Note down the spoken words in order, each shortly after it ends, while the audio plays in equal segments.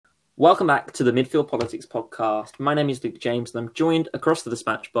Welcome back to the Midfield Politics Podcast. My name is Luke James and I'm joined across the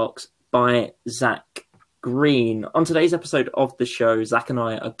dispatch box by Zach Green. On today's episode of the show, Zach and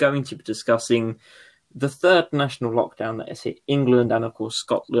I are going to be discussing the third national lockdown that has hit England and, of course,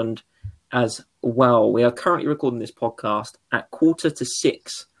 Scotland as well. We are currently recording this podcast at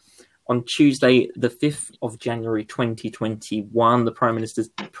 5:45 on Tuesday, the 5th of January 2021. The Prime Minister's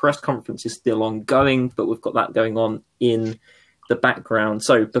press conference is still ongoing, but we've got that going on in the background.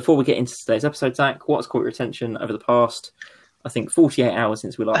 So before we get into today's episode, Zach, what's caught your attention over the past, 48 hours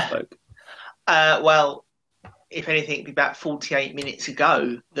since we last spoke? Well, if anything, it'd be about 48 minutes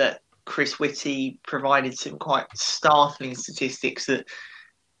ago that Chris Whitty provided some quite startling statistics that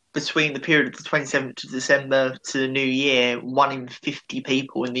between the period of the 27th of December to the new year, 1 in 50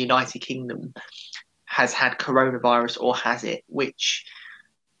 people in the United Kingdom has had coronavirus or has it, which,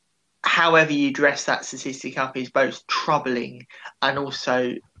 however you dress that statistic up, is both troubling and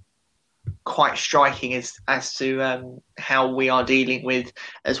also quite striking as to how we are dealing with,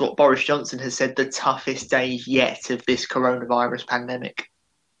 as what Boris Johnson has said, the toughest days yet of this coronavirus pandemic.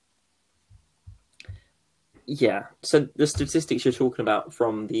 Yeah, so the statistics you're talking about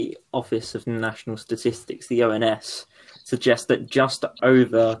from the Office of National Statistics, the ONS, suggest that just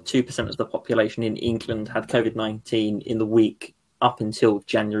over 2% of the population in England had COVID-19 in the week up until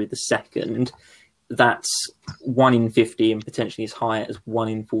January the 2nd. That's 1 in 50 and potentially as high as 1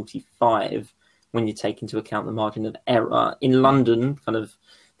 in 45 when you take into account the margin of error. In London,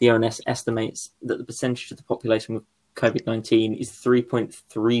 the ONS estimates that the percentage of the population with COVID-19 is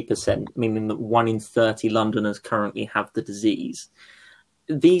 3.3%, meaning that 1 in 30 Londoners currently have the disease.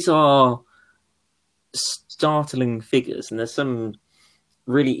 These are startling figures, and there's some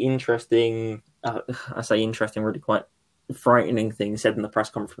really interesting, really quite frightening things said in the press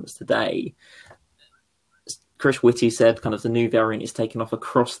conference today. Chris Whitty said the new variant is taking off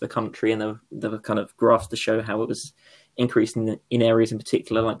across the country, and there were graphs to show how it was increasing in areas in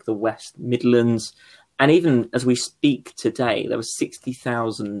particular like the West Midlands. And even as we speak today, there were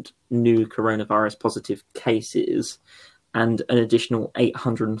 60,000 new coronavirus positive cases and an additional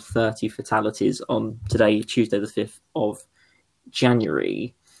 830 fatalities on today, Tuesday, the 5th of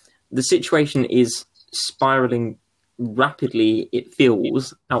January. The situation is spiraling rapidly, it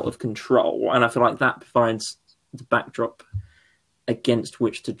feels, out of control. And I feel like that provides the backdrop against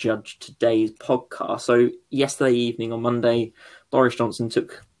which to judge today's podcast. So yesterday evening, on Monday, Boris Johnson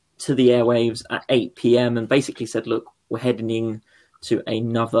took to the airwaves at 8 p.m. and basically said, look, we're heading to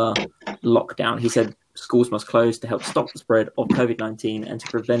another lockdown. He said schools must close to help stop the spread of COVID-19 and to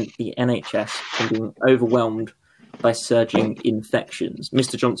prevent the NHS from being overwhelmed by surging infections.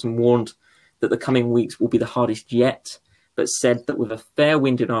 Mr. Johnson warned that the coming weeks will be the hardest yet, but said that with a fair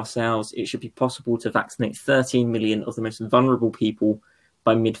wind in our sails, it should be possible to vaccinate 13 million of the most vulnerable people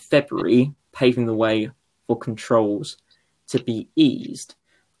by mid-February, paving the way for controls to be eased.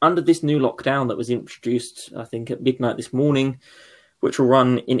 Under this new lockdown that was introduced, I think, at midnight this morning, which will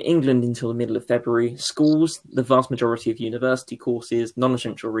run in England until the middle of February, schools, the vast majority of university courses,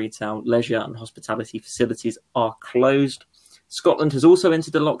 non-essential retail, leisure and hospitality facilities are closed. Scotland has also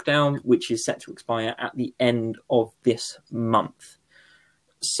entered a lockdown, which is set to expire at the end of this month.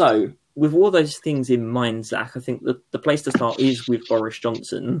 So, with all those things in mind, Zach, I think the place to start is with Boris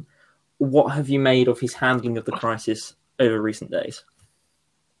Johnson. What have you made of his handling of the crisis over recent days?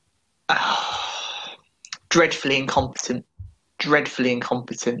 Dreadfully incompetent.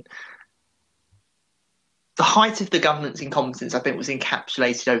 The height of the government's incompetence, I think, was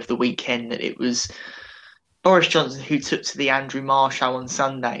encapsulated over the weekend, that it was Boris Johnson who took to the Andrew Marr show on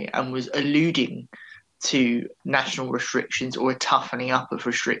Sunday and was alluding to national restrictions or a toughening up of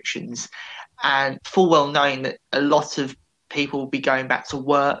restrictions, and full well knowing that a lot of people will be going back to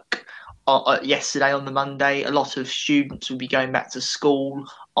work yesterday on the Monday, a lot of students will be going back to school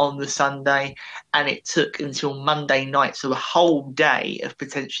on the Sunday, and it took until Monday night, so a whole day of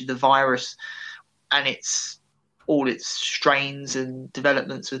potentially the virus and all its strains and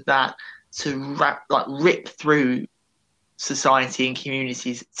developments with that to rip through society and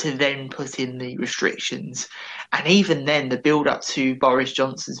communities to then put in the restrictions. And even then, the build up to Boris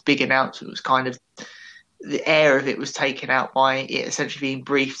Johnson's big announcement was the air of it was taken out by it essentially being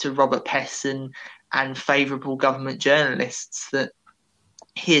briefed to Robert Peston and favourable government journalists that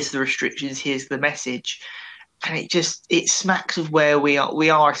here's the restrictions, here's the message. And it smacks of where we are.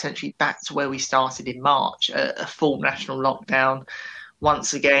 We are essentially back to where we started in March, a full national lockdown.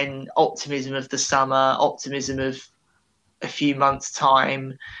 Once again, optimism of the summer, optimism of a few months'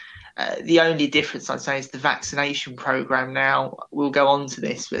 time. The only difference, I'd say, is the vaccination programme now. We'll go on to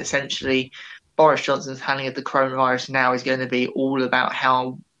this, but essentially Boris Johnson's handling of the coronavirus now is going to be all about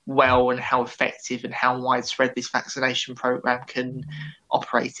how well and how effective and how widespread this vaccination program can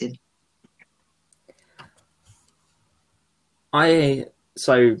operate in.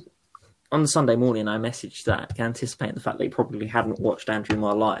 So on Sunday morning, I messaged Zach, anticipating the fact that he probably hadn't watched Andrew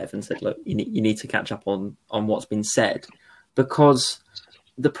Marr live, and said, "Look, you need to catch up on what's been said," because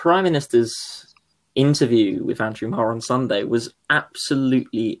the Prime Minister's interview with Andrew Marr on Sunday was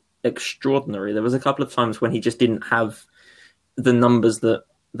absolutely extraordinary. There was a couple of times when he just didn't have the numbers that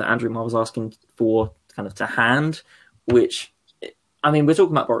Andrew Marr was asking for kind of to hand, which, I mean, we're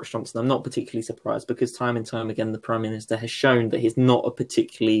talking about Boris Johnson. I'm not particularly surprised, because time and time again, the Prime Minister has shown that he's not a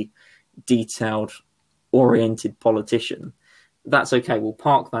particularly detailed oriented politician. That's okay. We'll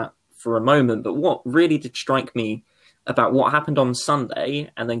park that for a moment. But what really did strike me about what happened on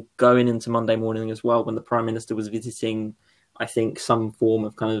Sunday, and then going into Monday morning as well, when the Prime Minister was visiting, I think, some form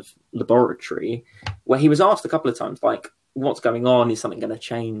of kind of laboratory, where he was asked a couple of times, like, what's going on? Is something going to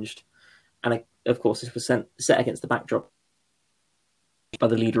change? And of course, this was set against the backdrop by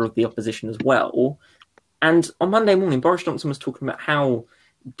the leader of the opposition as well. And on Monday morning, Boris Johnson was talking about how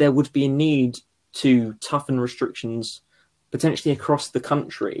there would be a need to toughen restrictions potentially across the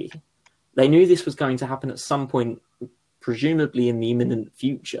country. They knew this was going to happen at some point, presumably in the imminent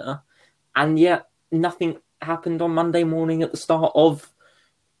future, and yet nothing happened on Monday morning at the start of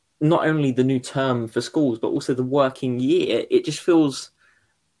not only the new term for schools, but also the working year. It just feels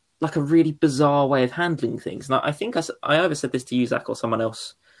like a really bizarre way of handling things. And I think I either said this to you, Zach, or someone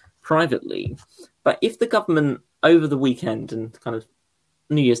else privately, but if the government over the weekend and kind of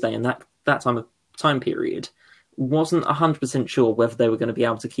New Year's Day and that time period wasn't 100% sure whether they were going to be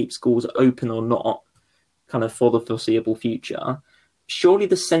able to keep schools open or not, kind of for the foreseeable future, surely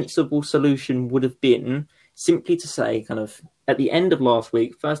the sensible solution would have been simply to say, kind of at the end of last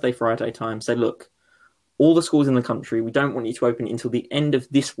week, Thursday, Friday time, say, look, all the schools in the country, we don't want you to open until the end of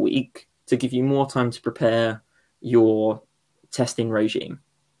this week to give you more time to prepare your testing regime.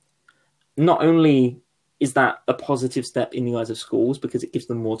 Not only is that a positive step in the eyes of schools because it gives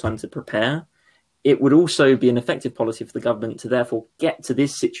them more time to prepare, it would also be an effective policy for the government to therefore get to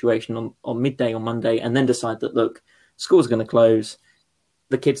this situation on midday on Monday and then decide that, look, schools are going to close,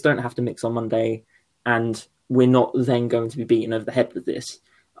 the kids don't have to mix on Monday, and we're not then going to be beaten over the head with this.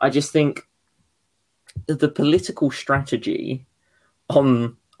 I just think the political strategy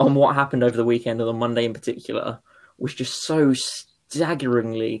on what happened over the weekend and on Monday in particular was just so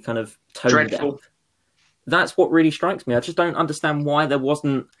staggeringly kind of tone deaf. That's what really strikes me. I just don't understand why there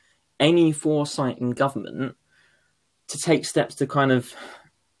wasn't any foresight in government to take steps to kind of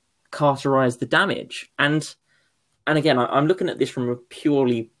cauterize the damage. And again, I'm looking at this from a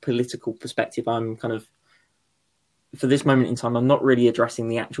purely political perspective. I'm kind of, for this moment in time, I'm not really addressing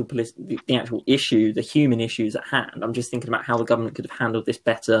the actual issue, the human issues at hand. I'm just thinking about how the government could have handled this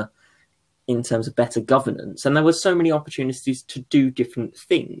better in terms of better governance. And there were so many opportunities to do different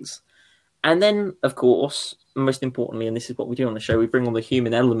things. And then, of course, most importantly, and this is what we do on the show, we bring on the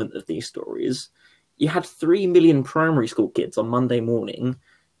human element of these stories. You had 3 million primary school kids on Monday morning,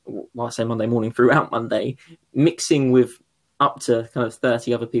 well, I say Monday morning, throughout Monday, mixing with up to kind of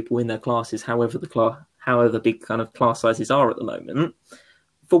 30 other people in their classes, however big kind of class sizes are at the moment.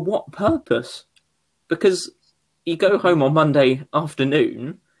 For what purpose? Because you go home on Monday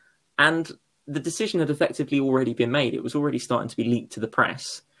afternoon and the decision had effectively already been made. It was already starting to be leaked to the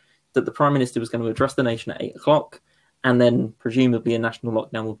press that the Prime Minister was going to address the nation at 8 o'clock, and then presumably a national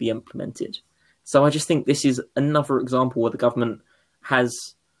lockdown will be implemented. So I just think this is another example where the government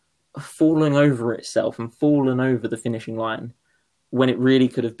has fallen over itself and fallen over the finishing line when it really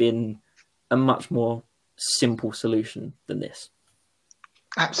could have been a much more simple solution than this.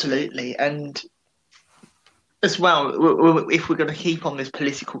 Absolutely. And as well, if we're going to keep on this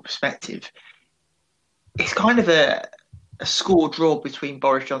political perspective, it's kind of a score draw between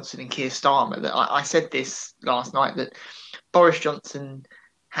Boris Johnson and Keir Starmer. That I said this last night, that Boris Johnson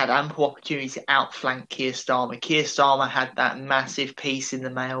had ample opportunity to outflank Keir Starmer. Keir Starmer had that massive piece in the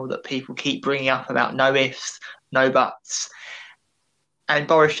Mail that people keep bringing up about no ifs, no buts. And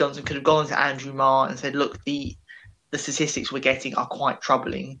Boris Johnson could have gone to Andrew Marr and said, look, the statistics we're getting are quite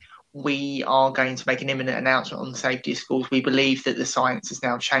troubling. We are going to make an imminent announcement on the safety of schools. We believe that the science has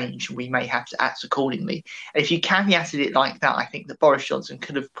now changed and we may have to act accordingly. And if you caveated it like that, I think that Boris Johnson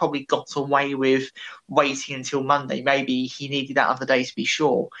could have probably got away with waiting until Monday. Maybe he needed that other day to be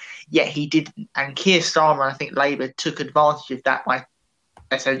sure. Yet he didn't. And Keir Starmer, I think Labour, took advantage of that by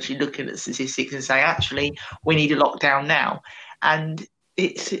essentially looking at the statistics and saying, actually, we need a lockdown now. And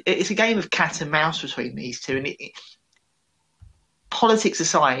it's a game of cat and mouse between these two. And politics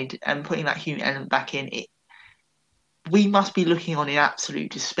aside, and putting that human element back in, we must be looking on in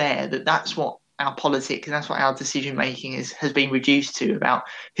absolute despair that that's what our politics and that's what our decision making has been reduced to, about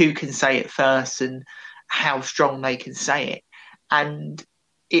who can say it first and how strong they can say it. And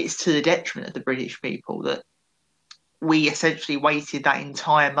it's to the detriment of the British people that we essentially waited that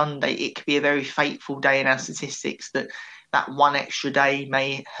entire Monday. It could be a very fateful day in our statistics, that one extra day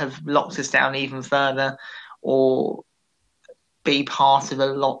may have locked us down even further, or be part of a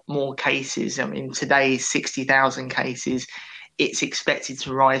lot more cases. I mean, today's 60,000 cases. It's expected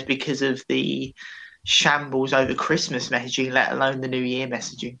to rise because of the shambles over Christmas messaging, let alone the New Year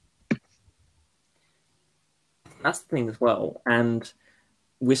messaging. That's the thing as well. And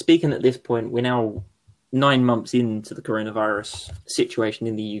we're speaking at this point, we're now 9 months into the coronavirus situation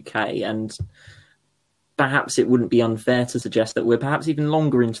in the UK, and perhaps it wouldn't be unfair to suggest that we're perhaps even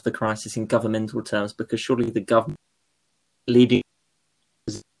longer into the crisis in governmental terms, because surely the government leading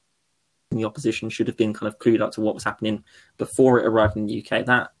the opposition should have been kind of clued up to what was happening before it arrived in the UK.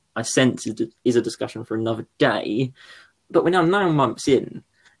 That, I sense, is a discussion for another day. But we're now 9 months in,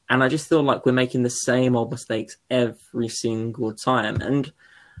 and I just feel like we're making the same old mistakes every single time. And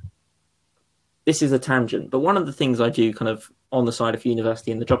this is a tangent, but one of the things I do kind of on the side of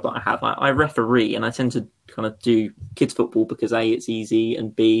university and the job that I have, I referee, and I tend to kind of do kids football because A, it's easy,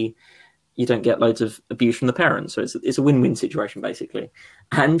 and B, you don't get loads of abuse from the parents. So it's a win-win situation, basically.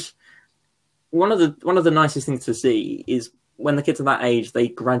 And one of the nicest things to see is when the kids are that age, they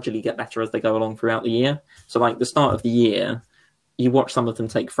gradually get better as they go along throughout the year. So like the start of the year, you watch some of them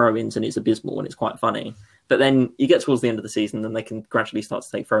take throw-ins and it's abysmal and it's quite funny. But then you get towards the end of the season and they can gradually start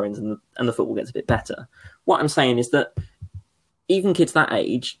to take throw-ins and the football gets a bit better. What I'm saying is that even kids that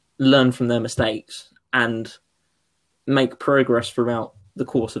age learn from their mistakes and make progress throughout the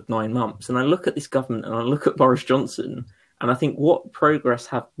course of 9 months. And I look at this government and I look at Boris Johnson and I think, what progress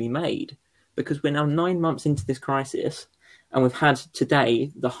have we made? Because we're now 9 months into this crisis and we've had today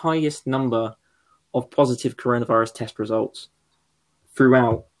the highest number of positive coronavirus test results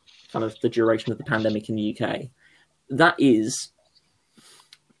throughout kind of the duration of the pandemic in the UK. That is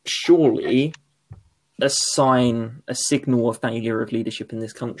surely a sign, a signal of failure of leadership in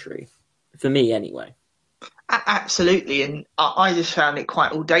this country. For me, anyway. Absolutely. And I just found it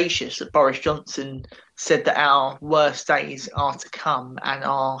quite audacious that Boris Johnson said that our worst days are to come and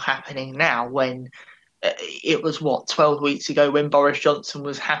are happening now, when it was, 12 weeks ago when Boris Johnson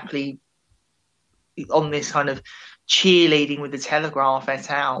was happily on this kind of cheerleading with the Telegraph et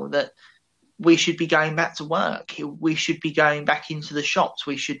al. That we should be going back to work. We should be going back into the shops.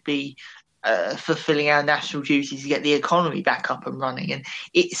 We should be fulfilling our national duties to get the economy back up and running. And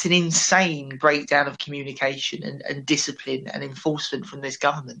it's an insane breakdown of communication and discipline and enforcement from this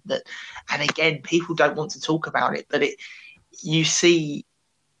government. That, and again, people don't want to talk about it, but you see,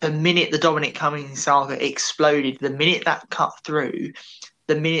 the minute the Dominic Cummings saga exploded, the minute that cut through,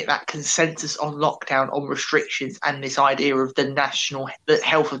 the minute that consensus on lockdown, on restrictions, and this idea of the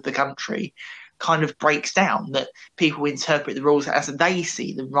health of the country kind of breaks down, that people interpret the rules as they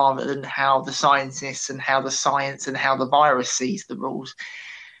see them rather than how the scientists and how the science and how the virus sees the rules.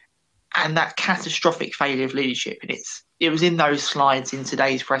 And that catastrophic failure of leadership, and it was in those slides in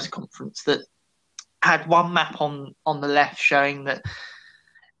today's press conference that had one map on the left showing that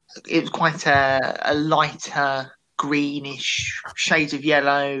it was quite a lighter greenish shades of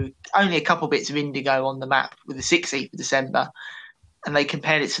yellow, only a couple bits of indigo on the map with the 16th of December. And they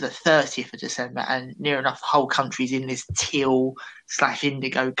compared it to the 30th of December, and near enough the whole country's in this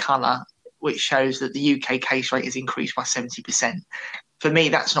teal/indigo colour, which shows that the UK case rate has increased by 70%. For me,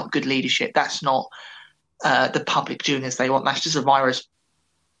 that's not good leadership. That's not the public doing as they want. That's just a virus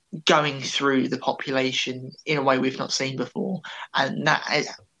going through the population in a way we've not seen before. And that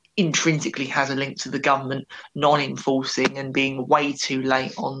intrinsically has a link to the government non-enforcing and being way too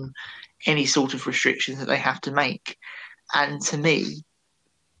late on any sort of restrictions that they have to make. And to me,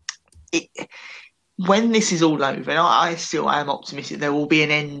 when this is all over, and I still am optimistic, there will be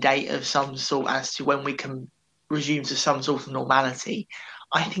an end date of some sort as to when we can resume to some sort of normality.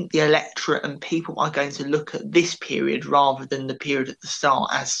 I think the electorate and people are going to look at this period rather than the period at the start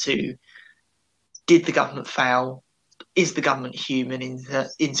as to, did the government fail? Is the government human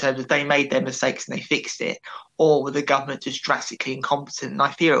in terms of they made their mistakes and they fixed it? Or were the government just drastically incompetent? And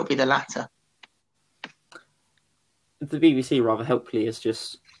I fear it'll be the latter. The BBC rather helpfully has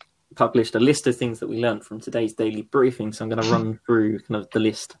just published a list of things that we learned from today's daily briefing. So I'm going to run through kind of the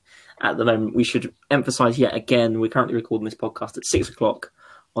list at the moment. We should emphasise yet again, we're currently recording this podcast at 6 o'clock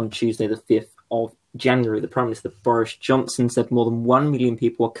on Tuesday, the 5th of January. The Prime Minister Boris Johnson said more than 1 million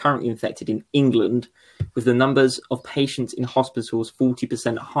people are currently infected in England, with the numbers of patients in hospitals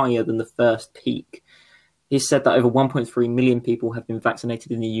 40% higher than the first peak. He said that over 1.3 million people have been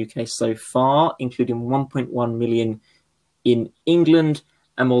vaccinated in the UK so far, including 1.1 million in England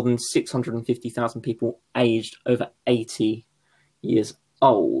and more than 650,000 people aged over 80 years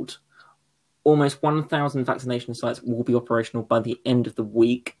old. Almost 1,000 vaccination sites will be operational by the end of the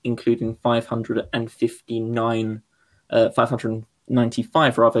week, including 595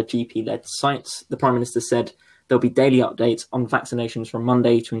 GP-led sites. The Prime Minister said there'll be daily updates on vaccinations from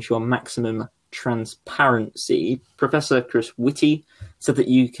Monday to ensure maximum transparency. Professor Chris Whitty said that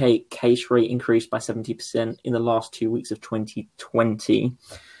UK case rate increased by 70% in the last 2 weeks of 2020.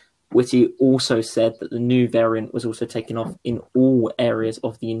 Whitty also said that the new variant was also taken off in all areas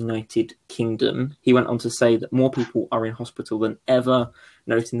of the United Kingdom. He went on to say that more people are in hospital than ever,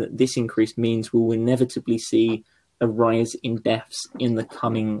 noting that this increase means we will inevitably see a rise in deaths in the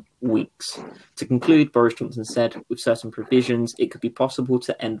coming weeks. To conclude, Boris Johnson said, with certain provisions, it could be possible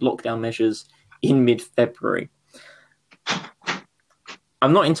to end lockdown measures in mid-February.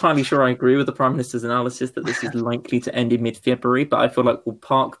 I'm not entirely sure I agree with the Prime Minister's analysis that this is likely to end in mid-February, but I feel like we'll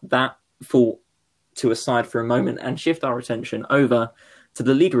park that thought to a side for a moment and shift our attention over to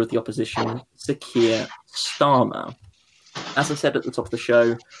the leader of the opposition, Sir Keir Starmer. As I said at the top of the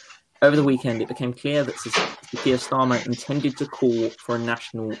show, over the weekend it became clear that Sir Keir Starmer intended to call for a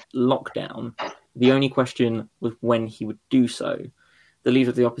national lockdown. The only question was when he would do so. The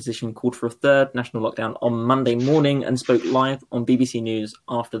leader of the opposition called for a third national lockdown on Monday morning and spoke live on BBC News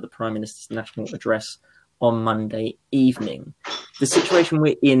after the Prime Minister's national address on Monday evening. The situation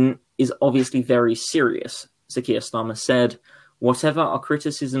we're in is obviously very serious, Sir Keir Starmer said. Whatever our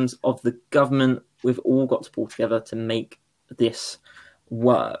criticisms of the government, we've all got to pull together to make this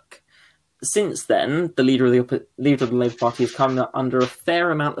work. Since then, the leader of the Labour Party has come under a fair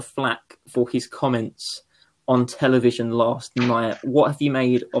amount of flack for his comments on television last night. What have you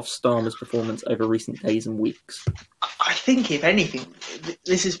made of Starmer's performance over recent days and weeks? I think, if anything,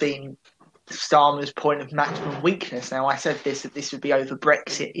 this has been Starmer's point of maximum weakness. Now, I said that this would be over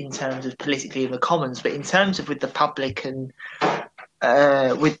Brexit in terms of politically in the Commons, but in terms of with the public and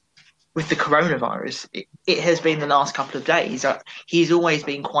with the coronavirus, it has been the last couple of days. He's always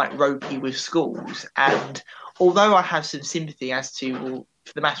been quite ropey with schools, and although I have some sympathy as to,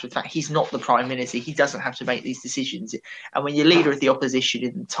 for the matter of fact, he's not the Prime Minister. He doesn't have to make these decisions. And when you're leader of the opposition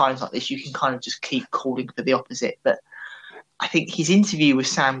in times like this, you can kind of just keep calling for the opposite. But I think his interview with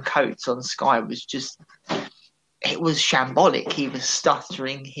Sam Coates on Sky was it was shambolic. He was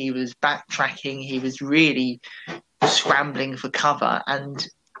stuttering. He was backtracking. He was really scrambling for cover. And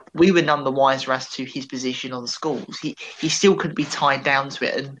we were none the wiser as to his position on schools. He still could be tied down to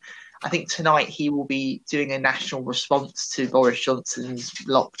it. And I think tonight he will be doing a national response to Boris Johnson's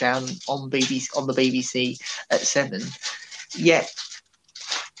lockdown on the BBC at 7. Yet,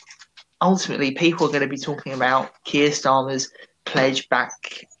 ultimately, people are going to be talking about Keir Starmer's pledge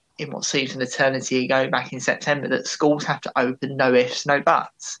back in what seems an eternity ago, back in September, that schools have to open, no ifs, no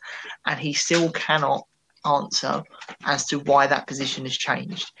buts. And he still cannot answer as to why that position has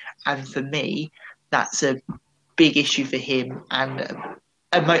changed. And for me, that's a big issue for him and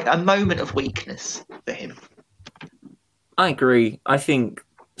a moment of weakness for him. I agree. I think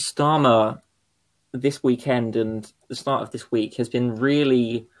Starmer this weekend and the start of this week has been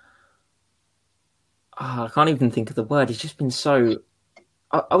really... I can't even think of the word. He's just been so...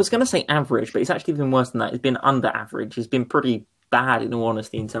 I was going to say average, but it's actually been worse than that. He's been under average. He's been pretty bad, in all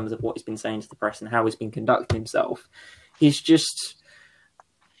honesty, in terms of what he's been saying to the press and how he's been conducting himself. He's just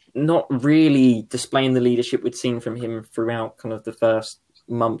not really displaying the leadership we'd seen from him throughout kind of the first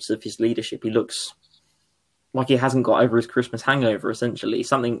months of his leadership. He looks like he hasn't got over his Christmas hangover, essentially.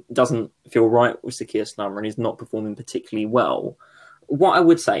 Something doesn't feel right with Sir Keir Starmer and he's not performing particularly well. What I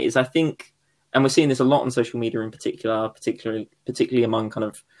would say is I think, and we're seeing this a lot on social media in particularly among kind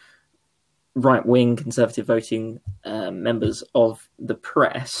of right-wing conservative voting members of the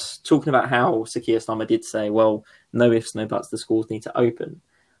press, talking about how Sir Keir Starmer did say, well, no ifs, no buts, the schools need to open.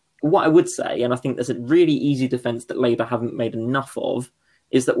 What I would say, and I think there's a really easy defence that Labour haven't made enough of,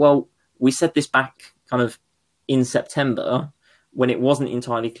 is that, well, we said this back kind of in September when it wasn't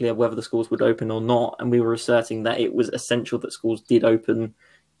entirely clear whether the schools would open or not, and we were asserting that it was essential that schools did open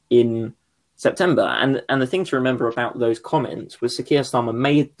in September. And the thing to remember about those comments was Sir Keir Starmer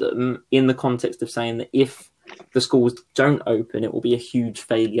made them in the context of saying that if the schools don't open, it will be a huge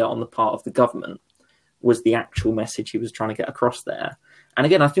failure on the part of the government, was the actual message he was trying to get across there. And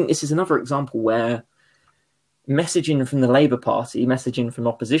again, I think this is another example where messaging from the Labour Party, messaging from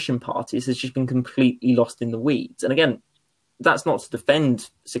opposition parties has just been completely lost in the weeds. And again, that's not to defend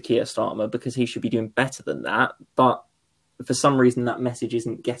Sir Keir Starmer because he should be doing better than that, but for some reason that message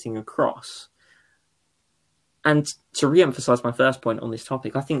isn't getting across. And to re-emphasize my first point on this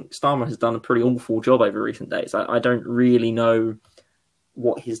topic, I think Starmer has done a pretty awful job over recent days. I don't really know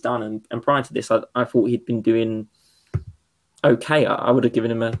what he's done, and prior to this, I thought he'd been doing okay. I would have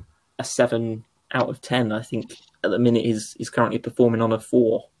given him a 7 out of 10. I think at the minute he's currently performing on a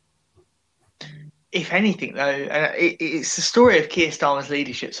 4. If anything, though, it's the story of Keir Starmer's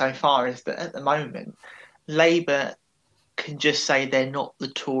leadership so far is that at the moment, Labour can just say they're not the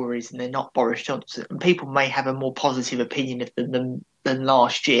Tories and they're not Boris Johnson, and people may have a more positive opinion of them than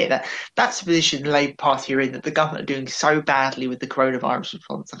last year. That's the position the Labour Party are in, that the government are doing so badly with the coronavirus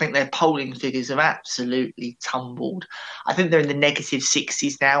response. I think their polling figures have absolutely tumbled. I think they're in the negative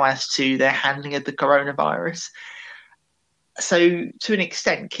 60s now as to their handling of the coronavirus. So, to an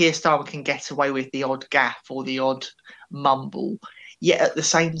extent, Keir Starmer can get away with the odd gaffe or the odd mumble. Yet at the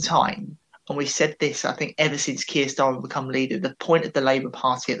same time, and we've said this, I think, ever since Keir Starmer become leader, the point of the Labour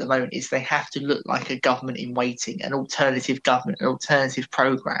Party at the moment is they have to look like a government in waiting, an alternative government, an alternative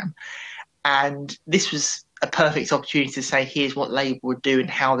programme. And this was a perfect opportunity to say, here's what Labour would do and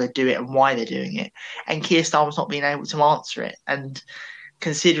how they do it and why they're doing it. And Keir Starmer's not being able to answer it. And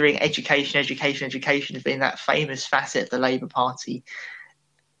considering education has been that famous facet of the Labour Party,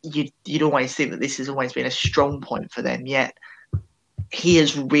 you'd always think that this has always been a strong point for them, yet he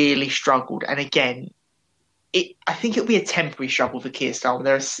has really struggled. And again, I think it'll be a temporary struggle for Keir Starmer.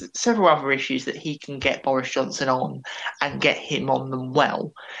 There are several other issues that he can get Boris Johnson on and get him on them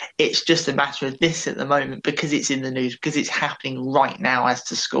well. It's just a matter of this at the moment, because it's in the news, because it's happening right now as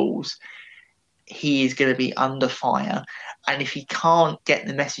to schools. He is going to be under fire. And if he can't get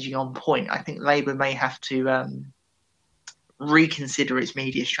the messaging on point, I think Labour may have to reconsider its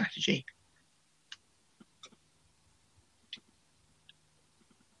media strategy.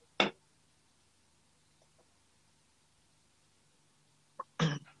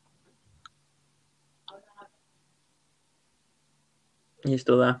 You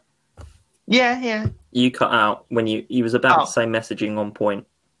still there? Yeah. You cut out when you was about to say messaging on point.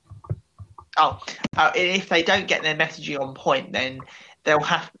 If they don't get their messaging on point, then there'll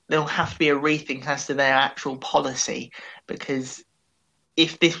have to be a rethink as to their actual policy, because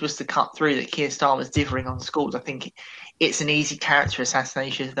if this was to cut through that Keir Starmer's differing on schools, I think it's an easy character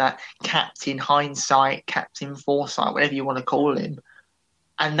assassination of that Captain Hindsight, Captain Foresight, whatever you want to call him,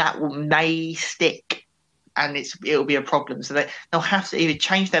 and that may stick, and it'll be a problem. So they'll have to either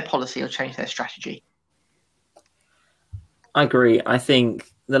change their policy or change their strategy. I agree. I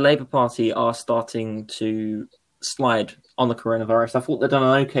think the Labour Party are starting to slide on the coronavirus. I thought they'd done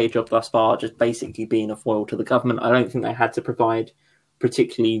an okay job thus far, just basically being a foil to the government. I don't think they had to provide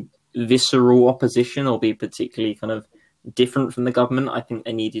particularly visceral opposition or be particularly kind of different from the government. I think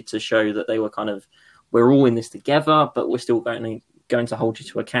they needed to show that they were kind of, we're all in this together, but we're still going to hold you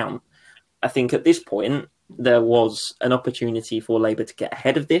to account. I think at this point, there was an opportunity for Labour to get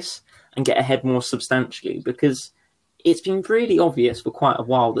ahead of this and get ahead more substantially, because it's been really obvious for quite a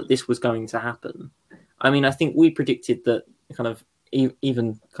while that this was going to happen. I mean, I think we predicted that kind of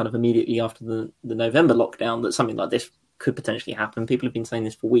even kind of immediately after the November lockdown that something like this could potentially happen. People have been saying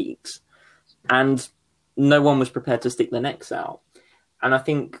this for weeks, and no one was prepared to stick their necks out. And I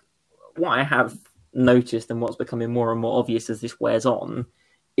think what I have noticed and what's becoming more and more obvious as this wears on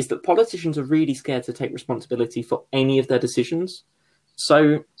is that politicians are really scared to take responsibility for any of their decisions.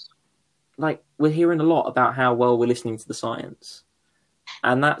 So, like, we're hearing a lot about how well we're listening to the science,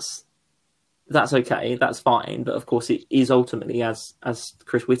 and that's okay, that's fine. But of course, it is ultimately, as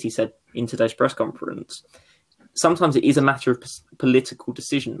Chris Whitty said in today's press conference, sometimes it is a matter of political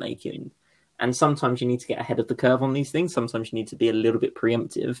decision making, and sometimes you need to get ahead of the curve on these things. Sometimes you need to be a little bit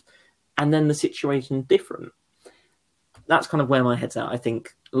preemptive, and then the situation's different. That's kind of where my head's at. I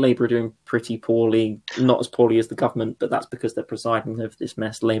think Labour are doing pretty poorly, not as poorly as the government, but that's because they're presiding over this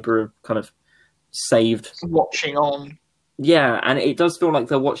mess. Labour are kind of saved. Watching on. Yeah, and it does feel like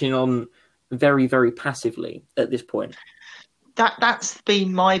they're watching on very, very passively at this point. That's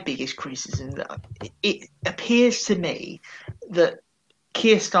been my biggest criticism. It appears to me that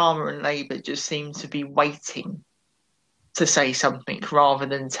Keir Starmer and Labour just seem to be waiting to say something rather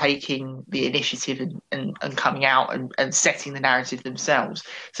than taking the initiative and coming out and setting the narrative themselves.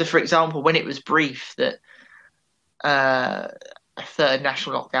 So, for example, when it was briefed that a third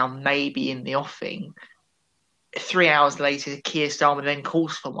national lockdown may be in the offing, 3 hours later, Keir Starmer then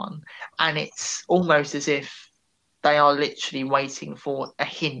calls for one. And it's almost as if they are literally waiting for a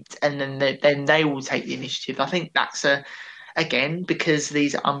hint, and then they will take the initiative. I think that's again, because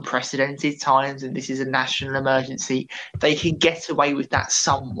these are unprecedented times and this is a national emergency, they can get away with that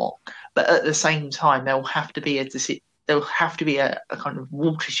somewhat. But at the same time, there'll have to be a kind of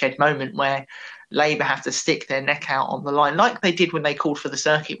watershed moment where Labour have to stick their neck out on the line, like they did when they called for the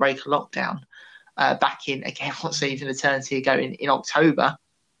circuit breaker lockdown back in, again, what seems an eternity ago in October,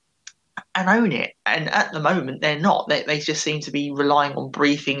 and own it. And at the moment, they're not. They just seem to be relying on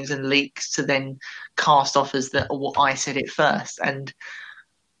briefings and leaks to then cast off as what I said it first. And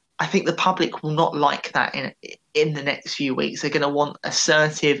I think the public will not like that in the next few weeks. They're going to want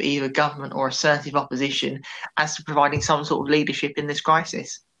assertive either government or assertive opposition as to providing some sort of leadership in this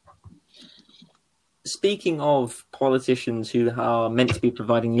crisis. Speaking of politicians who are meant to be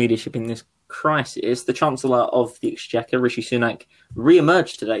providing leadership in this crisis, the Chancellor of the Exchequer, Rishi Sunak,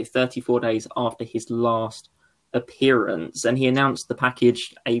 re-emerged today, 34 days after his last appearance, and he announced the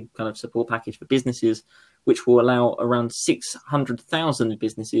package, a kind of support package for businesses, which will allow around 600,000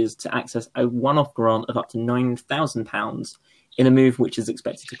 businesses to access a one-off grant of up to £9,000 in a move which is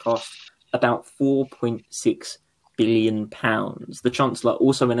expected to cost about £4.6 billion. The Chancellor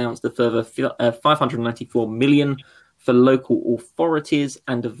also announced a further £594 million for local authorities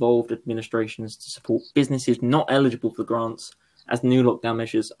and devolved administrations to support businesses not eligible for grants as new lockdown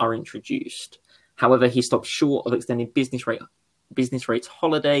measures are introduced. However, he stopped short of extending business rates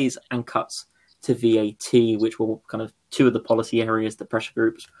holidays and cuts to VAT, which were kind of two of the policy areas that pressure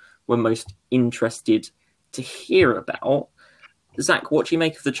groups were most interested to hear about. Zach, what do you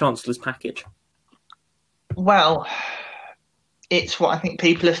make of the Chancellor's package? Well, it's what I think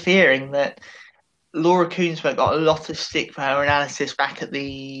people are fearing, that Laura Kuenssberg got a lot of stick for her analysis back at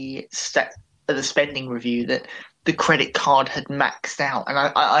the spending review that the credit card had maxed out. And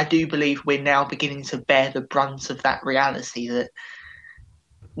I do believe we're now beginning to bear the brunt of that reality, that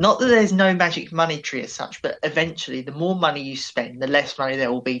not that there's no magic money tree as such, but eventually the more money you spend, the less money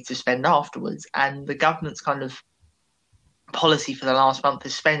there will be to spend afterwards. And the government's kind of policy for the last month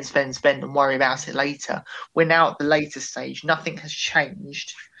is spend, spend, spend and worry about it later. We're now at the later stage. Nothing has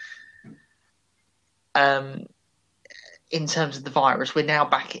changed in terms of the virus. We're now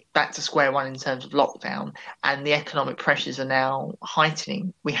back to square one in terms of lockdown, and the economic pressures are now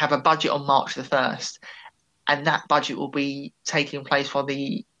heightening. We have a budget on March the 1st, and that budget will be taking place while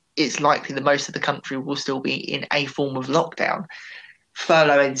it's likely that most of the country will still be in a form of lockdown.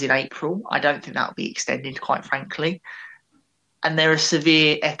 Furlough ends in April. I don't think that will be extended, quite frankly. And there are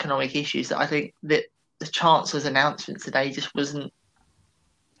severe economic issues that I think that the Chancellor's announcement today just wasn't.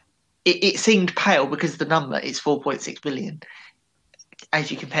 It seemed pale because the number is 4.6 billion.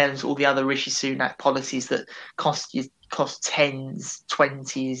 As you compare them to all the other Rishi Sunak policies that cost tens,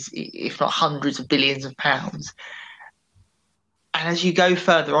 20s, if not hundreds of billions of pounds. And as you go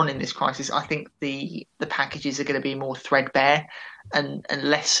further on in this crisis, I think the packages are going to be more threadbare and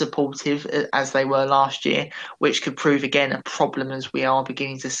less supportive as they were last year, which could prove again a problem as we are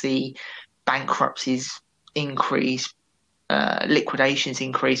beginning to see bankruptcies increase, liquidations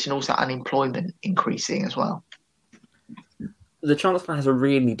increase, and also unemployment increasing as well. The Chancellor has a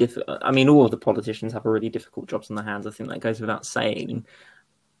really difficult. I mean, all of the politicians have a really difficult jobs on their hands. I think that goes without saying.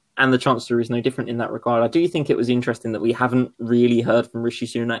 And the Chancellor is no different in that regard. I do think it was interesting that we haven't really heard from Rishi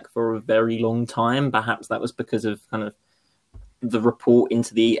Sunak for a very long time. Perhaps that was because of kind of the report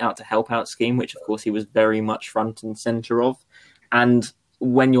into the Eat Out to Help Out scheme, which of course he was very much front and centre of. And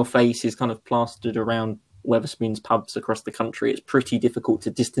when your face is kind of plastered around Wetherspoons pubs across the country, it's pretty difficult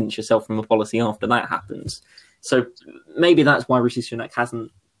to distance yourself from a policy after that happens. So maybe that's why Rishi Sunak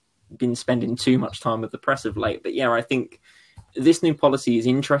hasn't been spending too much time with the press of late. But yeah, I think this new policy is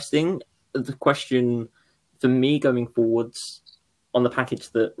interesting. The question for me going forwards on the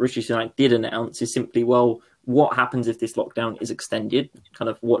package that Rishi Sunak did announce is simply, well, what happens if this lockdown is extended? Kind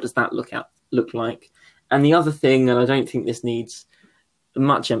of what does that look like? And the other thing, and I don't think this needs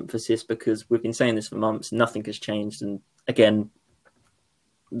much emphasis because we've been saying this for months, nothing has changed. And again,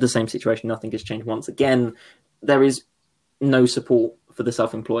 the same situation, nothing has changed once again. There is no support for the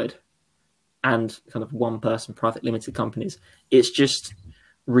self-employed and kind of one-person private limited companies. It's just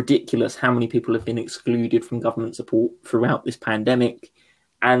ridiculous how many people have been excluded from government support throughout this pandemic.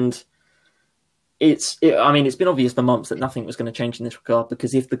 And it's been obvious for months that nothing was going to change in this regard,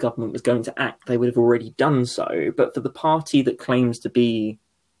 because if the government was going to act, they would have already done so. But for the party that claims to be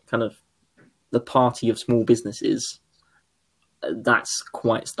kind of the party of small businesses, that's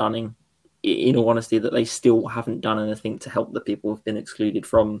quite stunning, in all honesty, that they still haven't done anything to help the people who've been excluded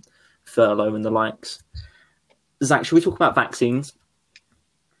from furlough and the likes. Zach, should we talk about vaccines?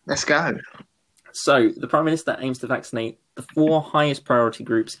 Let's go. So the Prime Minister aims to vaccinate the 4 highest priority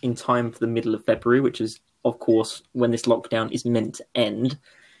groups in time for the middle of February, which is, of course, when this lockdown is meant to end.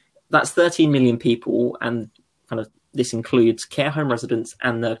 That's 13 million people, and kind of this includes care home residents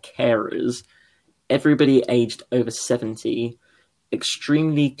and their carers, everybody aged over 70,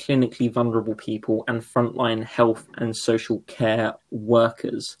 extremely clinically vulnerable people and frontline health and social care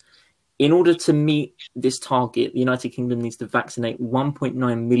workers. In order to meet this target, the United Kingdom needs to vaccinate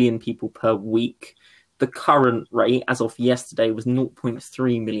 1.9 million people per week. The current rate, as of yesterday, was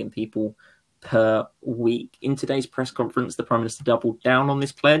 0.3 million people per week. In today's press conference, the Prime Minister doubled down on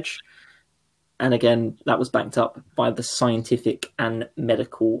this pledge. And again, that was backed up by the scientific and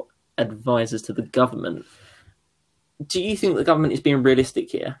medical advisors to the government. Do you think the government is being realistic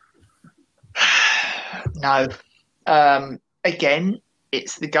here? No. Again,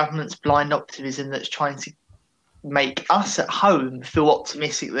 it's the government's blind optimism that's trying to make us at home feel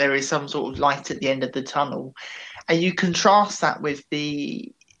optimistic there is some sort of light at the end of the tunnel. And you contrast that with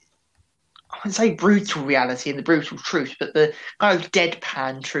the, I wouldn't say brutal reality and the brutal truth, but the kind of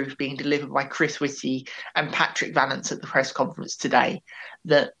deadpan truth being delivered by Chris Whitty and Patrick Vallance at the press conference today,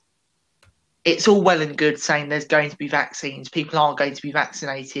 that it's all well and good saying there's going to be vaccines, people aren't going to be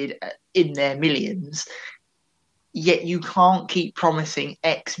vaccinated in their millions, yet you can't keep promising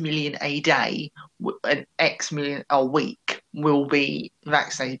X million a day and X million a week will be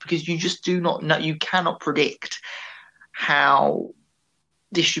vaccinated, because you just do not know, you cannot predict how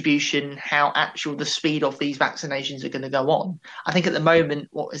distribution, how actual the speed of these vaccinations are going to go on. I think at the moment,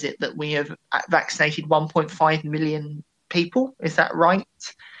 what is it that we have vaccinated 1.5 million people? Is that right?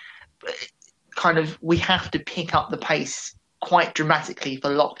 Kind of, we have to pick up the pace quite dramatically for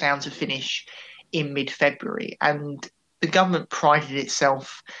lockdown to finish in mid-February. And the government prided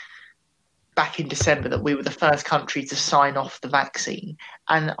itself back in December that we were the first country to sign off the vaccine.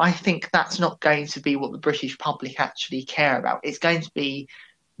 And I think that's not going to be what the British public actually care about. It's going to be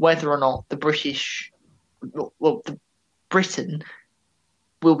whether or not Britain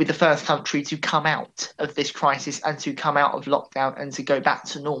will be the first country to come out of this crisis and to come out of lockdown and to go back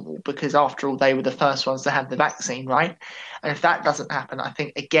to normal, because after all, they were the first ones to have the vaccine, right? And if that doesn't happen, I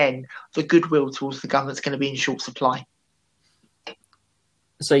think, again, the goodwill towards the government's going to be in short supply.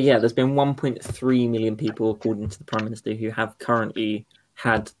 So, yeah, there's been 1.3 million people, according to the Prime Minister, who have currently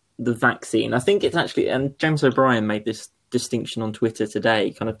had the vaccine. I think it's actually, and James O'Brien made this distinction on Twitter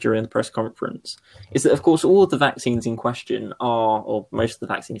today, kind of during the press conference, is that, of course, all of the vaccines in question are, or most of the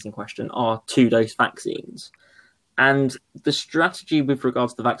vaccines in question are 2-dose vaccines. And the strategy with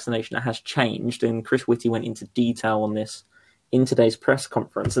regards to vaccination has changed, and Chris Whitty went into detail on this in today's press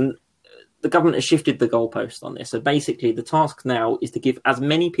conference. And the government has shifted the goalpost on this. So basically, the task now is to give as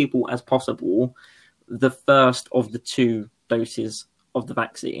many people as possible the first of the 2 doses of the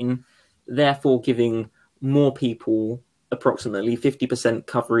vaccine, therefore giving more people approximately 50%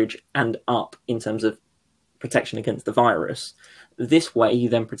 coverage and up in terms of protection against the virus. This way, you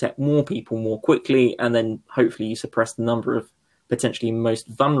then protect more people more quickly, and then hopefully you suppress the number of potentially most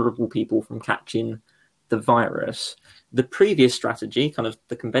vulnerable people from catching the virus. The previous strategy, kind of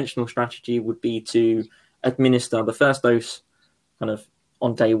the conventional strategy, would be to administer the first dose kind of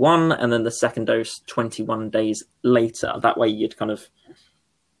on day 1 and then the second dose 21 days later. That way you'd kind of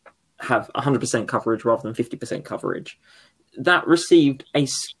have 100% coverage rather than 50% coverage. That received a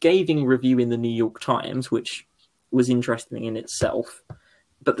scathing review in the New York Times, which was interesting in itself.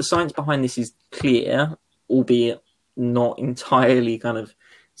 But the science behind this is clear, albeit not entirely kind of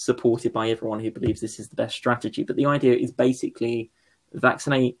supported by everyone who believes this is the best strategy. But the idea is basically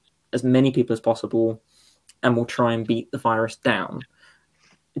vaccinate as many people as possible and we'll try and beat the virus down.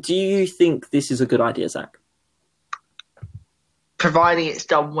 Do you think this is a good idea, Zach? Providing it's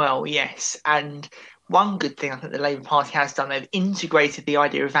done well, yes. And one good thing I think the Labour Party has done, they've integrated the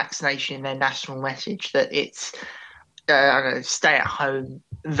idea of vaccination in their national message, that it's stay at home,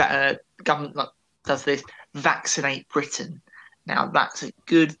 government does this, vaccinate Britain. Now, that's a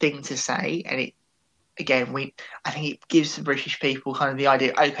good thing to say, and it, again, I think it gives the British people kind of the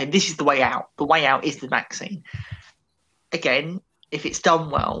idea, okay, this is the way out. The way out is the vaccine. Again, if it's done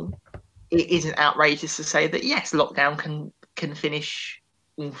well, it isn't outrageous to say that, yes, lockdown can finish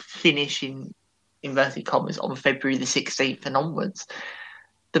in inverted commas on February the 16th and onwards.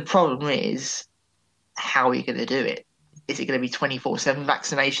 The problem is, how are you going to do it? Is it going to be 24/7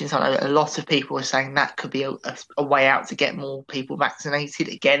 vaccinations? I know a lot of people are saying that could be a way out to get more people vaccinated.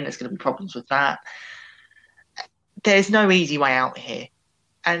 Again, there's going to be problems with that. There's no easy way out here.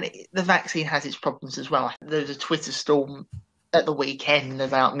 And the vaccine has its problems as well. There was a Twitter storm at the weekend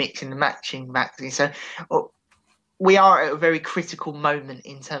about mixing and matching vaccines. So we are at a very critical moment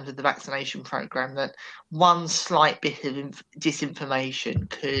in terms of the vaccination program, that one slight bit of disinformation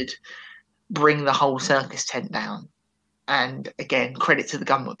could bring the whole circus tent down. And again, credit to the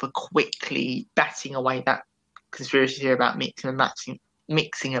government for quickly batting away that conspiracy theory about mixing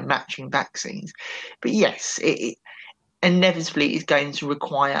and matching vaccines. But yes, inevitably is going to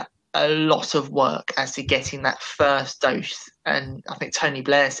require a lot of work as to getting that first dose. And I think Tony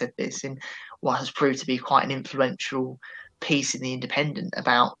Blair said this in what has proved to be quite an influential piece in The Independent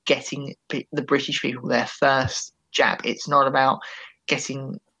about getting the British people their first jab. It's not about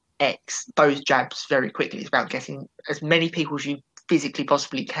getting those jabs very quickly. It's about getting as many people as you physically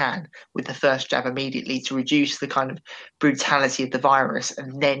possibly can with the first jab immediately to reduce the kind of brutality of the virus.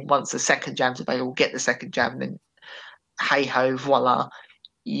 And then once the second jab's available, get the second jab, and then hey ho, voila,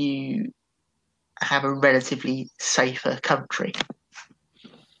 you have a relatively safer country.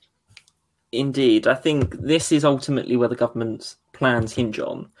 Indeed, I think this is ultimately where the government's plans hinge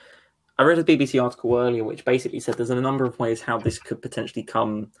on. I read a BBC article earlier which basically said there's a number of ways how this could potentially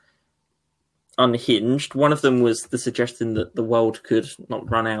come unhinged. One of them was the suggestion that the world could not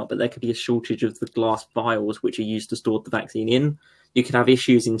run out, but there could be a shortage of the glass vials which are used to store the vaccine in. You could have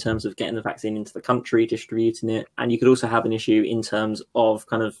issues in terms of getting the vaccine into the country, distributing it, and you could also have an issue in terms of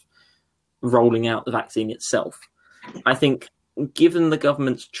kind of rolling out the vaccine itself. I think given the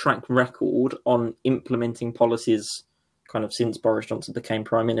government's track record on implementing policies kind of since Boris Johnson became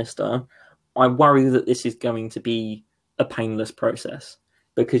Prime Minister, I worry that this is going to be a painless process,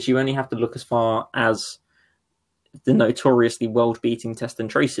 because you only have to look as far as the notoriously world-beating test and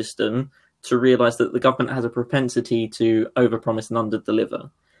trace system to realise that the government has a propensity to overpromise and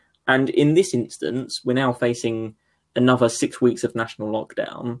underdeliver. And in this instance, we're now facing another 6 weeks of national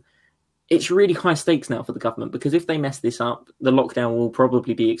lockdown. It's really high stakes now for the government, because if they mess this up, the lockdown will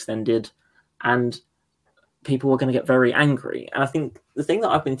probably be extended and people are going to get very angry. And I think the thing that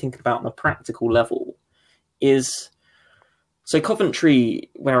I've been thinking about on a practical level is, so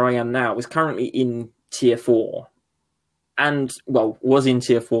Coventry, where I am now, is currently in tier 4 and, well, was in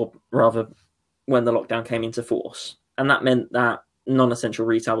tier 4 rather when the lockdown came into force. And that meant that non-essential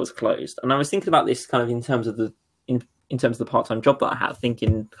retail was closed. And I was thinking about this kind of in terms of the part-time job that I have,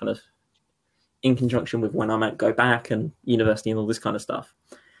 thinking kind of in conjunction with when I might go back and university and all this kind of stuff.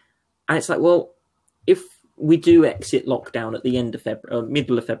 And it's like, well, if we do exit lockdown at the end of February, or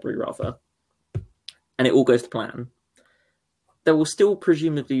middle of February rather, and it all goes to plan, there will still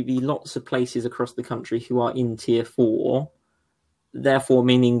presumably be lots of places across the country who are in tier 4, therefore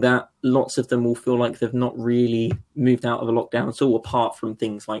meaning that lots of them will feel like they've not really moved out of a lockdown at all, apart from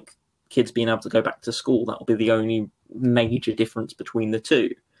things like kids being able to go back to school. That will be the only major difference between the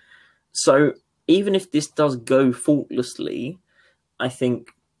two. So even if this does go faultlessly, I think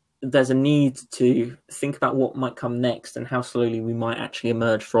there's a need to think about what might come next and how slowly we might actually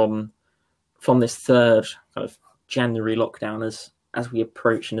emerge from this third kind of January lockdown as we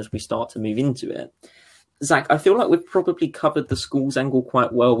approach and as we start to move into it. Zach, I feel like we've probably covered the schools angle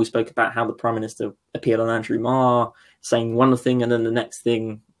quite well. We spoke about how the Prime Minister appeared on Andrew Marr, saying one thing and then the next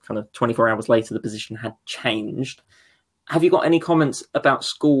thing, kind of 24 hours later, the position had changed. Have you got any comments about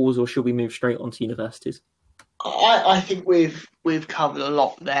schools, or should we move straight on to universities? I think we've covered a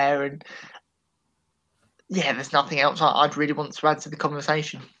lot there, and yeah, there's nothing else I'd really want to add to the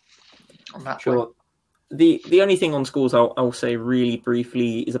conversation on that Sure. point. The only thing on schools I'll say really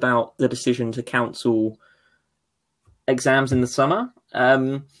briefly is about the decision to cancel exams in the summer.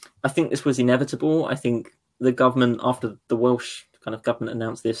 I think this was inevitable. I think the government, after the Welsh kind of government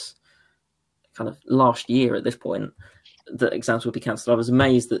announced this kind of last year at this point, that exams would be cancelled, I was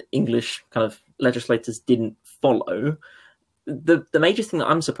amazed that English kind of legislators didn't follow. The major thing that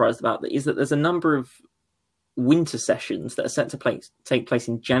I'm surprised about is that there's a number of winter sessions that are set to take place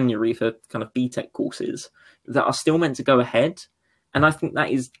in January for kind of BTEC courses that are still meant to go ahead. And I think that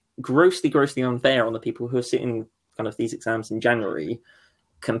is grossly unfair on the people who are sitting kind of these exams in January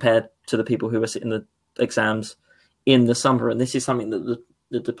compared to the people who are sitting the exams in the summer. And this is something that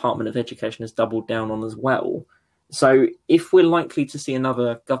the Department of Education has doubled down on as well. So if we're likely to see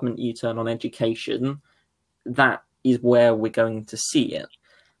another government U-turn on education, that is where we're going to see it.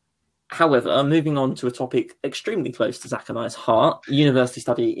 However, moving on to a topic extremely close to Zach and I's heart, university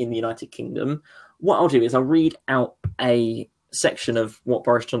study in the United Kingdom, what I'll do is I'll read out a section of what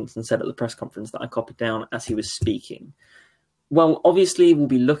Boris Johnson said at the press conference that I copied down as he was speaking. Well, obviously, we'll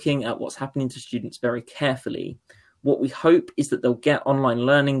be looking at what's happening to students very carefully. What we hope is that they'll get online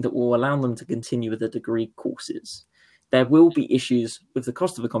learning that will allow them to continue with their degree courses. There will be issues with the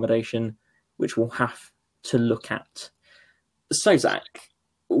cost of accommodation, which we'll have to look at. So, Zach,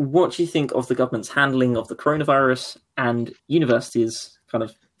 what do you think of the government's handling of the coronavirus and universities kind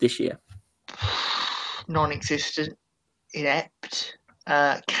of this year? Non-existent, inept,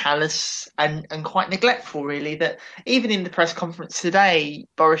 callous, and quite neglectful, really. That even in the press conference today,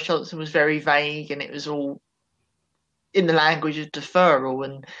 Boris Johnson was very vague, and it was all in the language of deferral,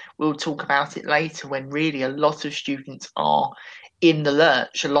 and we'll talk about it later, when really a lot of students are in the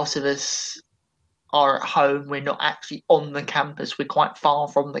lurch. A lot of us are at home. We're not actually on the campus. We're quite far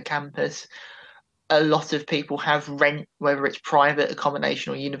from the campus. A lot of people have rent, whether it's private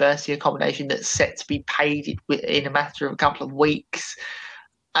accommodation or university accommodation, that's set to be paid in a matter of a couple of weeks.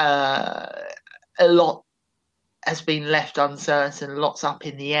 A lot has been left uncertain, lots up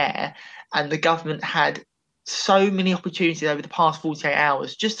in the air, and the government had so many opportunities over the past 48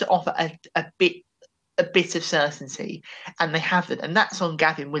 hours just to offer a bit of certainty, and they haven't. And that's on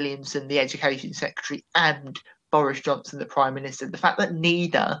Gavin Williamson, the Education Secretary, and Boris Johnson, the Prime Minister. The fact that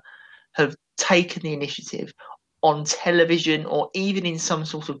neither have taken the initiative on television or even in some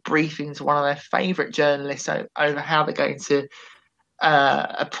sort of briefing to one of their favourite journalists over how they're going to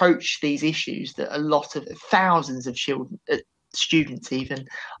approach these issues that a lot of thousands of students even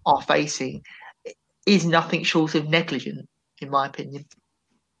are facing is nothing short of negligent, in my opinion.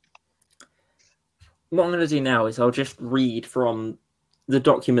 What I'm going to do now is I'll just read from the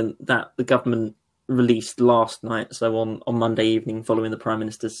document that the government released last night, so on Monday evening following the Prime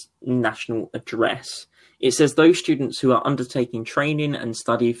Minister's national address. It says those students who are undertaking training and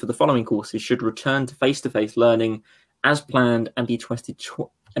study for the following courses should return to face-to-face learning as planned and be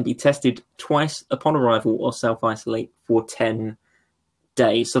tested twice upon arrival or self-isolate for 10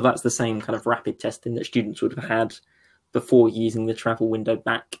 days. So that's the same kind of rapid testing that students would have had before using the travel window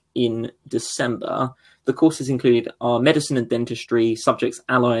back in December. The courses included are medicine and dentistry, subjects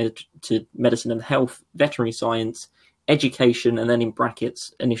allied to medicine and health, veterinary science, education, and then in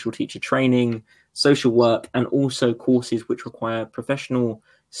brackets, initial teacher training, social work, and also courses which require professional,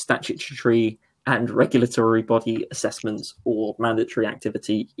 statutory, and regulatory body assessments or mandatory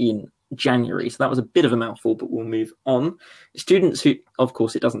activity in January. So that was a bit of a mouthful, but we'll move on. Students who, of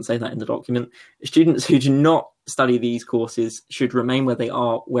course, it doesn't say that in the document, students who do not study these courses should remain where they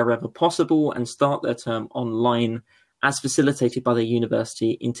are wherever possible and start their term online as facilitated by the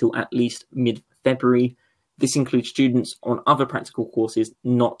university until at least mid-February. This includes students on other practical courses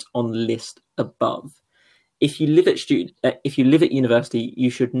not on the list above. If you live at university, you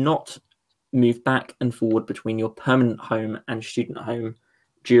should not move back and forward between your permanent home and student home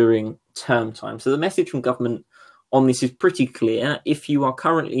during term time. So the message from government on this is pretty clear. If you are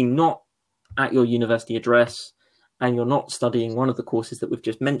currently not at your university address and you're not studying one of the courses that we've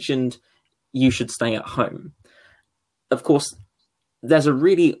just mentioned, you should stay at home. Of course, there's a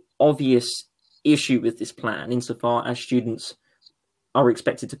really obvious issue with this plan insofar as students are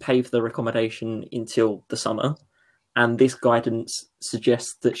expected to pay for their accommodation until the summer, and this guidance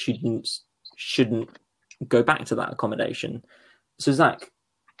suggests that students shouldn't go back to that accommodation. So, Zach,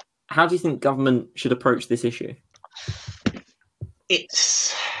 how do you think government should approach this issue?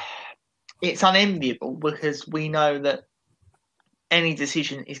 It's unenviable, because we know that any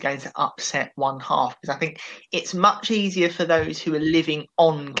decision is going to upset one half. Because I think it's much easier for those who are living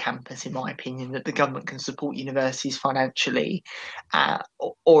on campus, in my opinion, that the government can support universities financially,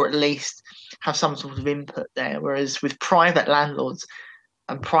 or at least have some sort of input there. Whereas with private landlords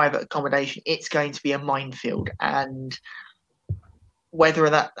and private accommodation, it's going to be a minefield. And whether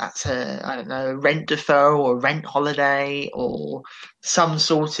that's a rent deferral or rent holiday or some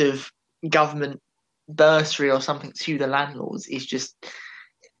sort of government bursary or something to the landlords, is just,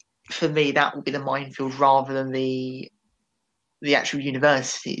 for me, that will be the minefield rather than the actual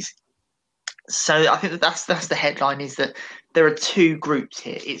universities. So I think that's the headline, is that there are two groups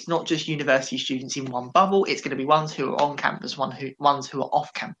here. It's not just university students in one bubble. It's going to be ones who are on campus, ones who are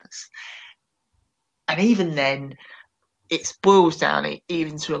off campus. And even then, it boils down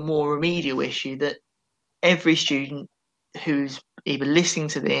even to a more remedial issue, that every student who's either listening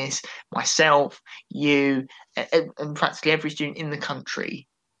to this, myself, you, and practically every student in the country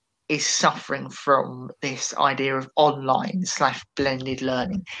is suffering from this idea of online/blended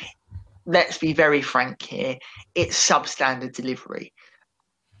learning. Let's be very frank here, it's substandard delivery.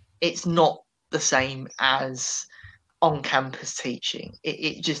 It's not the same as on-campus teaching.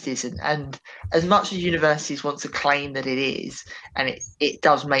 It just isn't. And as much as universities want to claim that it is, and it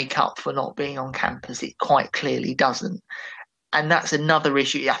does make up for not being on campus, it quite clearly doesn't. And that's another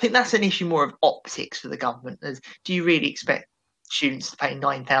issue. I think that's an issue more of optics for the government. Do you really expect students to pay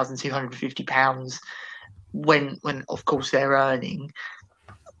 £9,250 when of course they're earning,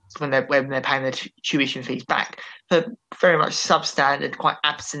 when they're paying their tuition fees back for very much substandard, quite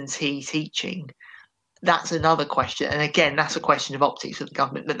absentee teaching? That's another question. And again, that's a question of optics of the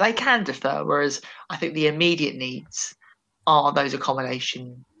government, that they can defer, whereas I think the immediate needs are those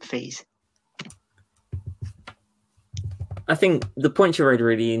accommodation fees. I think the point you raised are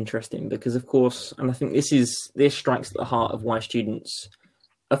really interesting because, of course, and I think this strikes at the heart of why students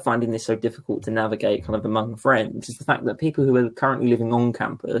are finding this so difficult to navigate kind of among friends, is the fact that people who are currently living on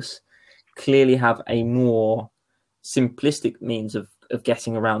campus clearly have a more simplistic means of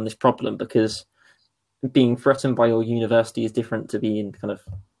getting around this problem, because being threatened by your university is different to being kind of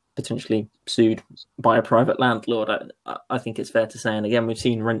potentially sued by a private landlord. I think it's fair to say, and again, we've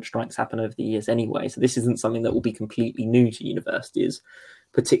seen rent strikes happen over the years anyway, so this isn't something that will be completely new to universities,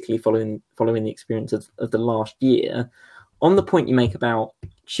 particularly following the experience of the last year. On the point you make about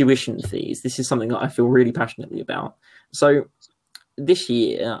tuition fees, this is something that I feel really passionately about. So this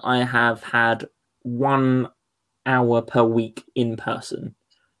year I have had 1 hour per week in person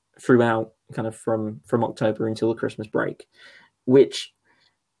throughout kind of from October until the Christmas break, which,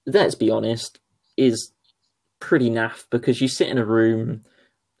 let's be honest, is pretty naff, because you sit in a room,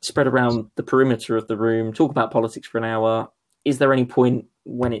 spread around the perimeter of the room, talk about politics for an hour. Is there any point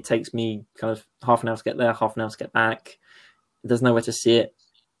when it takes me kind of half an hour to get there, half an hour to get back? There's nowhere to sit.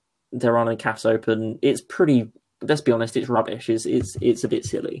 There aren't any cafes open. It's pretty, let's be honest, it's rubbish. It's a bit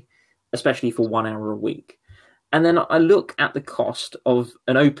silly, especially for 1 hour a week. And then I look at the cost of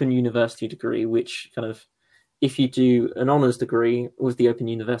an open university degree, which kind of, if you do an honours degree with the Open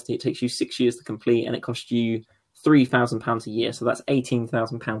University, it takes you 6 years to complete, and it costs you £3,000 a year. So that's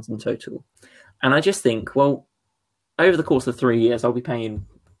 £18,000 in total. And I just think, well, over the course of 3 years, I'll be paying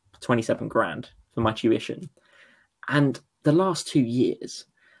 27 grand for my tuition. And the last 2 years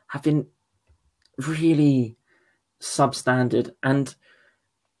have been really substandard. And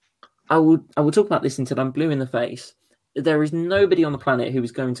I will talk about this until I'm blue in the face. There is nobody on the planet who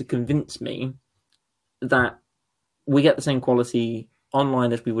is going to convince me that we get the same quality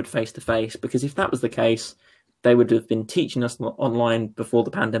online as we would face to face, because if that was the case, they would have been teaching us online before the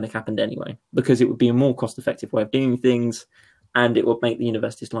pandemic happened anyway, because it would be a more cost effective way of doing things, and it would make the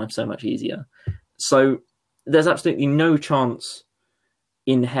university's life so much easier. So there's absolutely no chance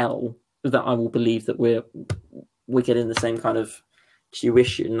in hell that I will believe that we're getting the same kind of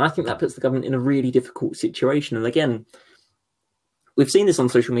tuition. And I think that puts the government in a really difficult situation. And again, we've seen this on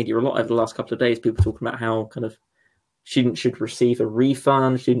social media a lot over the last couple of days, people talking about how kind of students should receive a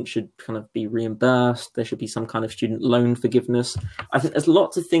refund, students should kind of be reimbursed, there should be some kind of student loan forgiveness. I think there's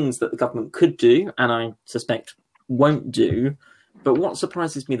lots of things that the government could do, and I suspect won't do. But what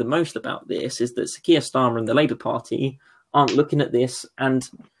surprises me the most about this is that Sir Keir Starmer and the Labour Party aren't looking at this and,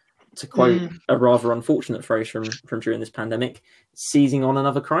 to quote a rather unfortunate phrase from during this pandemic, seizing on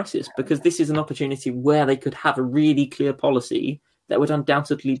another crisis, because this is an opportunity where they could have a really clear policy that would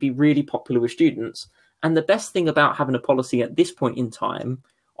undoubtedly be really popular with students. And the best thing about having a policy at this point in time,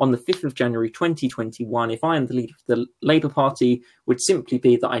 on the 5th of January 2021, if I am the leader of the Labour Party, would simply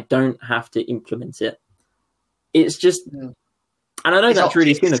be that I don't have to implement it. It's just, and I know it's that's optics.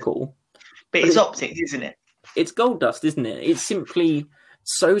 Really cynical. But it's optics, isn't it? It's gold dust, isn't it? It's simply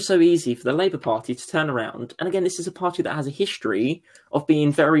so easy for the Labour Party to turn around. And again, this is a party that has a history of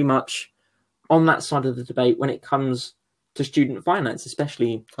being very much on that side of the debate when it comes to student finance,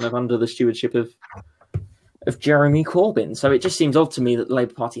 especially kind of under the stewardship of Jeremy Corbyn. So it just seems odd to me that the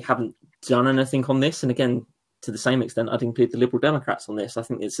Labour Party haven't done anything on this. And again, to the same extent, I'd include the Liberal Democrats on this. I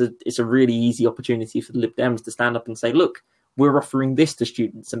think it's a really easy opportunity for the Lib Dems to stand up and say, look, we're offering this to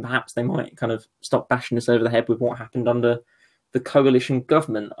students, and perhaps they might kind of stop bashing us over the head with what happened under the coalition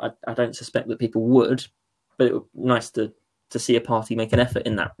government. I don't suspect that people would, but it would be nice to see a party make an effort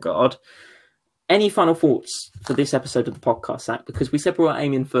in that regard. Any final thoughts for this episode of the podcast, Zach? Because we said we were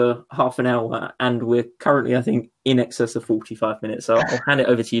aiming for half an hour, and we're currently, I think, in excess of 45 minutes. So I'll hand it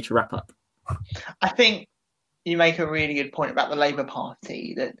over to you to wrap up. I think you make a really good point about the Labour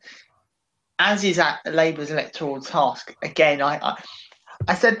Party, that as is at Labour's electoral task. Again, I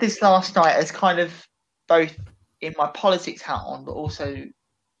said this last night as kind of both in my politics hat on, but also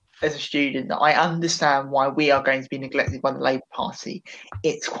as a student, that I understand why we are going to be neglected by the Labour Party.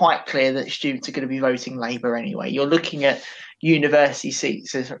 It's quite clear that students are going to be voting Labour anyway. You're looking at university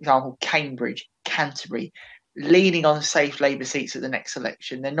seats, as for example, Cambridge, Canterbury, leaning on safe Labour seats at the next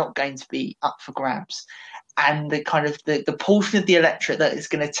election. They're not going to be up for grabs. And the kind of the portion of the electorate that is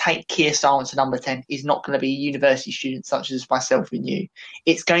going to take Keir Starmer to number 10 is not going to be university students such as myself and you.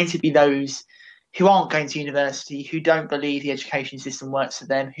 It's going to be those who aren't going to university, who don't believe the education system works for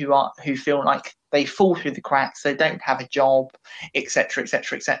them, who feel like they fall through the cracks, they don't have a job, etc.,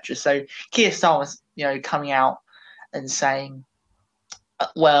 etc., etc. So Keir Starmer's, coming out and saying,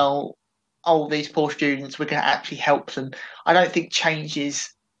 well, these poor students, we're going to actually help them, I don't think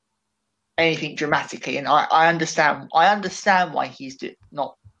changes anything dramatically. And I understand why he's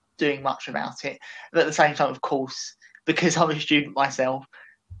not doing much about it. But at the same time, of course, because I'm a student myself,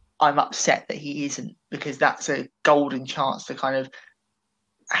 I'm upset that he isn't, because that's a golden chance to kind of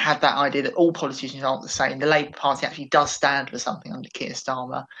have that idea that all politicians aren't the same. The Labour Party actually does stand for something under Keir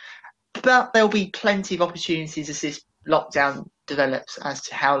Starmer. But there'll be plenty of opportunities as this lockdown develops as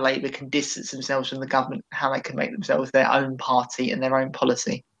to how Labour can distance themselves from the government, how they can make themselves their own party and their own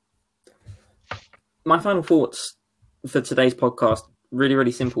policy. My final thoughts for today's podcast, really,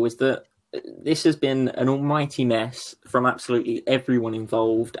 really simple, is that this has been an almighty mess from absolutely everyone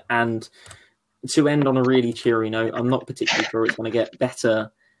involved. And to end on a really cheery note, I'm not particularly sure it's going to get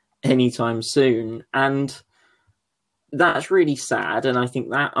better anytime soon. And that's really sad. And I think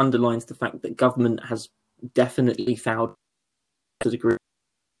that underlines the fact that government has definitely failed to the degree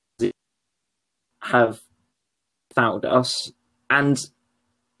have failed us. And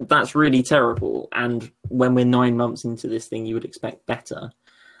that's really terrible. And when we're 9 months into this thing, you would expect better.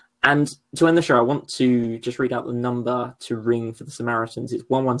 And to end the show, I want to just read out the number to ring for the Samaritans. It's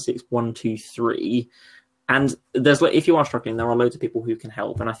 116123. And there's, if you are struggling, there are loads of people who can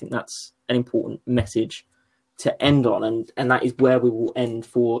help. And I think that's an important message to end on. And that is where we will end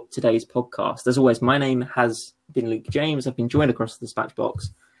for today's podcast. As always, my name has been Luke James. I've been joined across the dispatch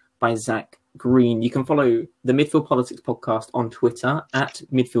box by Zach Green. You can follow the Midfield Politics podcast on Twitter at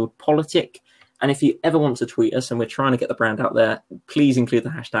Midfield Politic. And if you ever want to tweet us, and we're trying to get the brand out there, please include the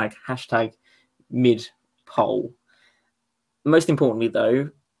hashtag MidPol. Most importantly, though,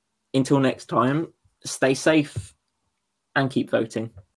 until next time, stay safe and keep voting.